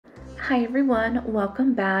Hi everyone,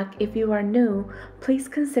 welcome back. If you are new, please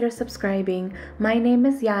consider subscribing. My name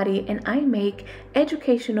is Yadi and I make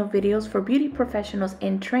educational videos for beauty professionals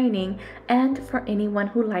in training and for anyone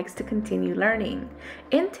who likes to continue learning.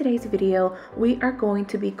 In today's video, we are going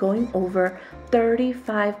to be going over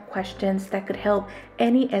 35 questions that could help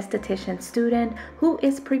any esthetician student who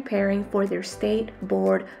is preparing for their state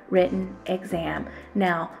board written exam.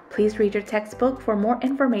 Now, please read your textbook for more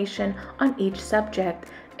information on each subject.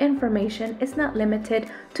 Information is not limited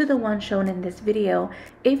to the one shown in this video.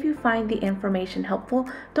 If you find the information helpful,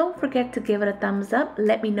 don't forget to give it a thumbs up.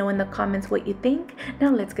 Let me know in the comments what you think. Now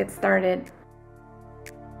let's get started.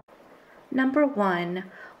 Number 1,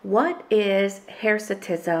 what is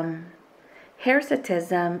hirsutism?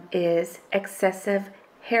 Hirsutism is excessive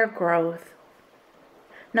hair growth.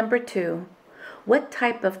 Number 2, what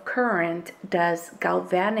type of current does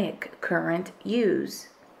galvanic current use?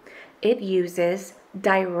 It uses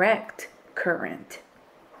direct current.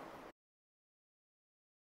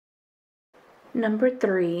 Number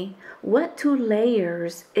 3, what two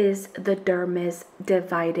layers is the dermis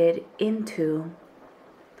divided into?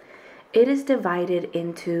 It is divided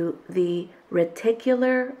into the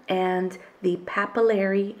reticular and the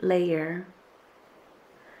papillary layer.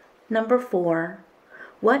 Number 4,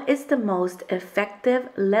 what is the most effective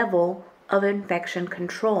level of infection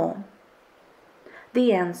control?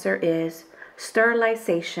 The answer is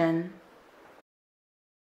sterilization.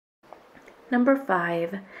 Number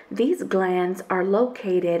 5, these glands are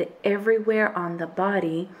located everywhere on the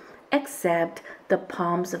body except the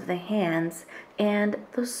palms of the hands and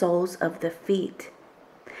the soles of the feet.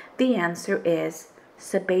 The answer is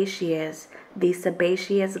sebaceous, the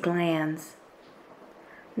sebaceous glands.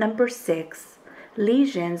 Number 6,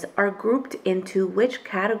 lesions are grouped into which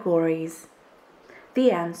categories?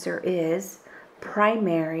 The answer is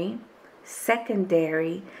primary,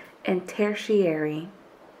 secondary, and tertiary.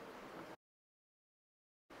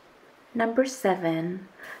 Number 7,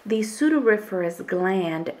 the sudoriferous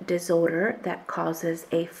gland disorder that causes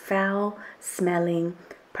a foul-smelling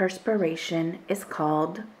perspiration is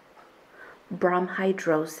called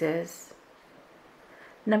bronchidrosis.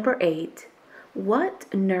 Number 8,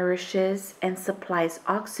 what nourishes and supplies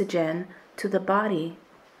oxygen to the body?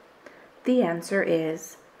 The answer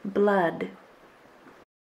is blood.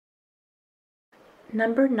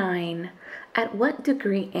 Number 9, at what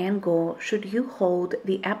degree angle should you hold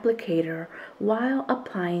the applicator while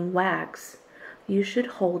applying wax? You should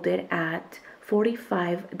hold it at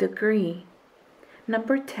 45 degree.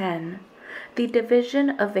 Number 10, the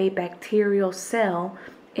division of a bacterial cell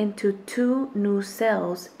into two new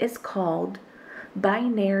cells is called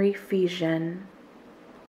binary fission.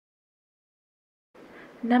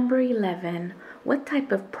 Number 11, what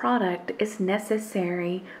type of product is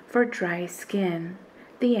necessary for dry skin?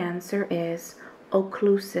 The answer is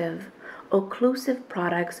occlusive. Occlusive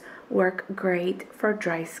products work great for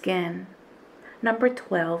dry skin. Number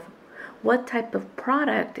 12, what type of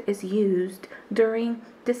product is used during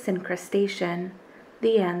disincrustation?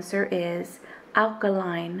 The answer is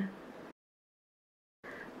alkaline.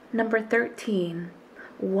 Number 13,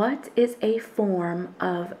 what is a form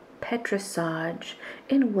of petrissage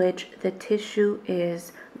in which the tissue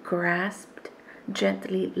is grasped,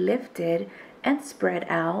 gently lifted, and spread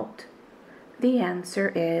out? The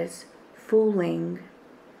answer is fooling.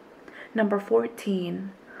 Number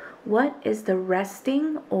 14, what is the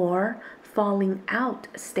resting or falling out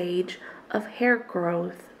stage of hair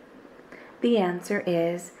growth? The answer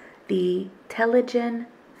is the telogen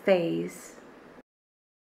phase.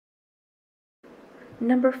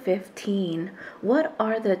 Number 15, what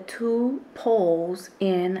are the two poles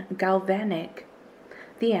in galvanic?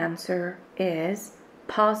 The answer is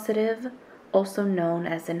positive, also known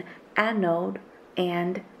as an anode,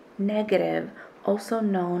 and negative, also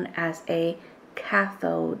known as a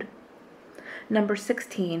cathode. Number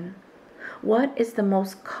 16, what is the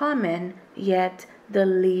most common yet the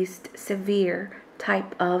least severe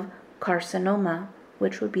type of carcinoma,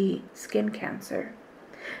 which would be skin cancer?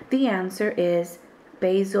 The answer is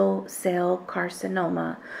basal cell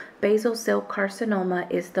carcinoma. Basal cell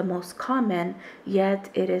carcinoma is the most common, yet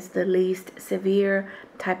it is the least severe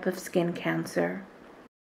type of skin cancer.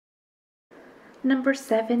 Number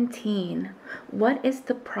 17, what is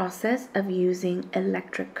the process of using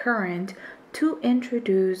electric current to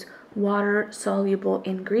introduce water-soluble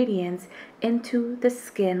ingredients into the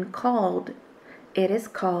skin called? It is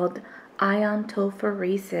called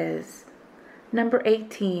iontophoresis. Number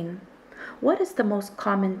 18, what is the most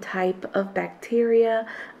common type of bacteria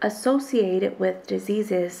associated with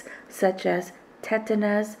diseases such as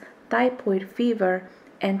tetanus, typhoid fever,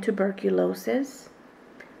 and tuberculosis?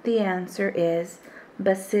 The answer is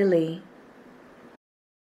bacilli.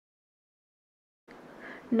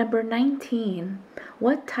 Number 19.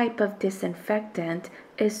 What type of disinfectant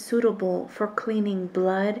is suitable for cleaning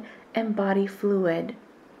blood and body fluid?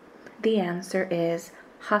 The answer is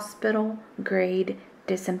hospital-grade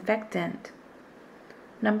disinfectant.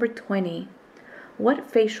 Number 20. What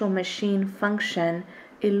facial machine function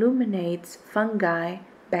illuminates fungi,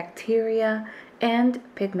 bacteria, and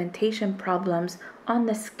pigmentation problems on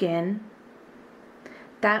the skin?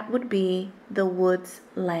 That would be the Woods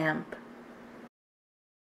lamp.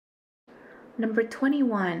 Number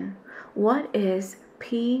 21. What is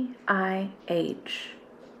PIH?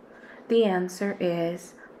 The answer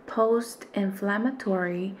is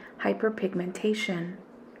post-inflammatory hyperpigmentation.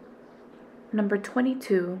 Number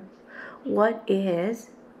 22. What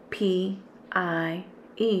is PIE?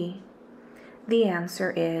 The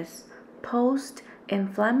answer is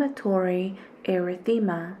post-inflammatory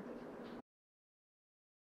erythema.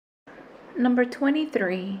 Number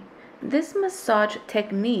 23. This massage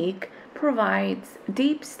technique provides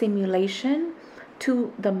deep stimulation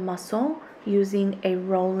to the muscle using a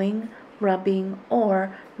rolling, rubbing,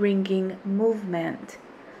 or ringing movement.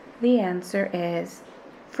 The answer is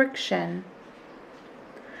friction.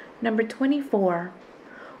 Number 24.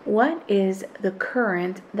 What is the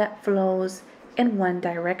current that flows in one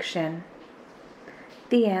direction?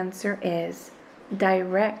 The answer is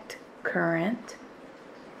direct current.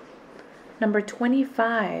 Number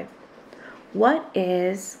 25. What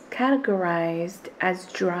is categorized as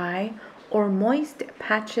dry or moist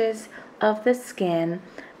patches of the skin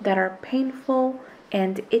that are painful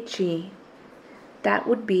and itchy? That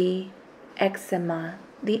would be eczema.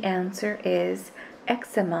 The answer is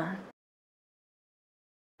eczema.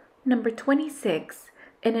 Number 26.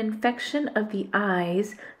 An infection of the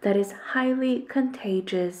eyes that is highly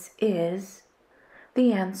contagious is?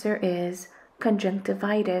 The answer is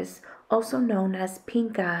conjunctivitis, also known as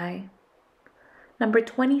pink eye. Number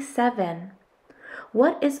 27.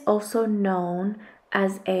 What is also known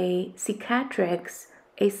as a cicatrix,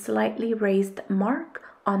 a slightly raised mark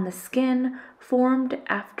on the skin formed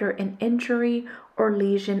after an injury or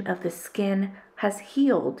lesion of the skin has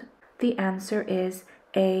healed? The answer is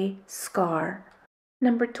a scar.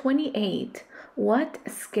 Number 28. What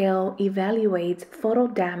scale evaluates photo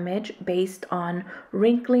damage based on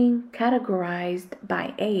wrinkling categorized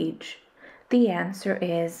by age? The answer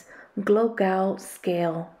is Glogau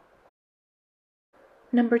scale.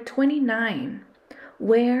 Number 29.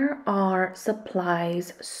 Where are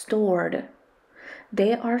supplies stored?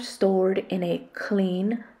 They are stored in a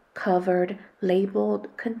clean, covered, labeled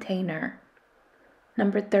container.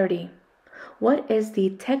 Number 30. What is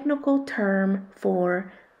the technical term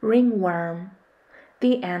for ringworm?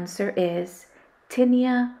 The answer is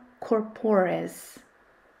Tinea corporis.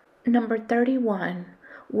 Number 31.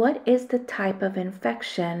 What is the type of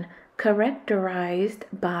infection characterized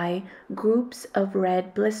by groups of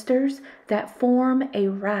red blisters that form a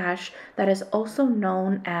rash that is also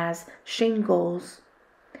known as shingles?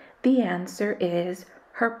 The answer is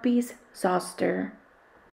herpes zoster.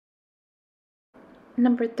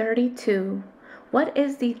 Number 32. What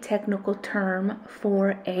is the technical term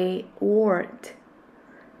for a wart?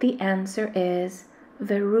 The answer is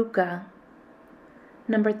verruca.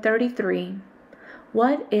 Number 33.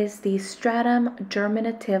 What is the stratum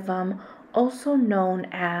germinativum also known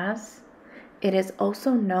as? It is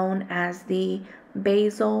also known as the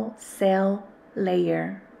basal cell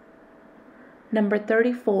layer. Number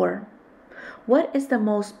 34. What is the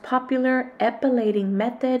most popular epilating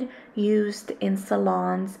method used in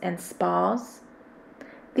salons and spas?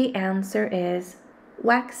 The answer is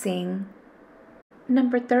waxing.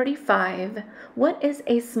 Number 35. What is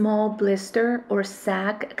a small blister or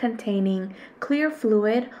sac containing clear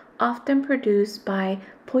fluid often produced by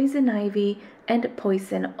poison ivy and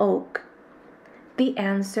poison oak? The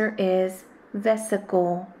answer is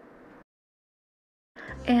vesicle.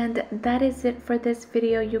 And that is it for this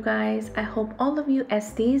video, you guys. I hope all of you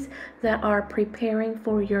esties that are preparing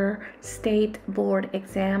for your state board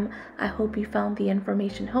exam, I hope you found the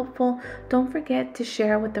information helpful. Don't forget to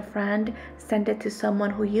share with a friend. Send it to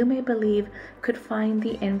someone who you may believe could find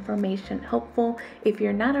the information helpful. If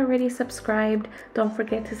you're not already subscribed, don't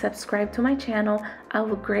forget to subscribe to my channel. I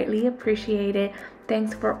would greatly appreciate it.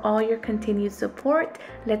 Thanks for all your continued support.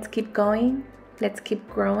 Let's keep going. Let's keep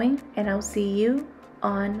growing. And I'll see you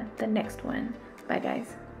on the next one. Bye,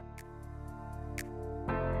 guys.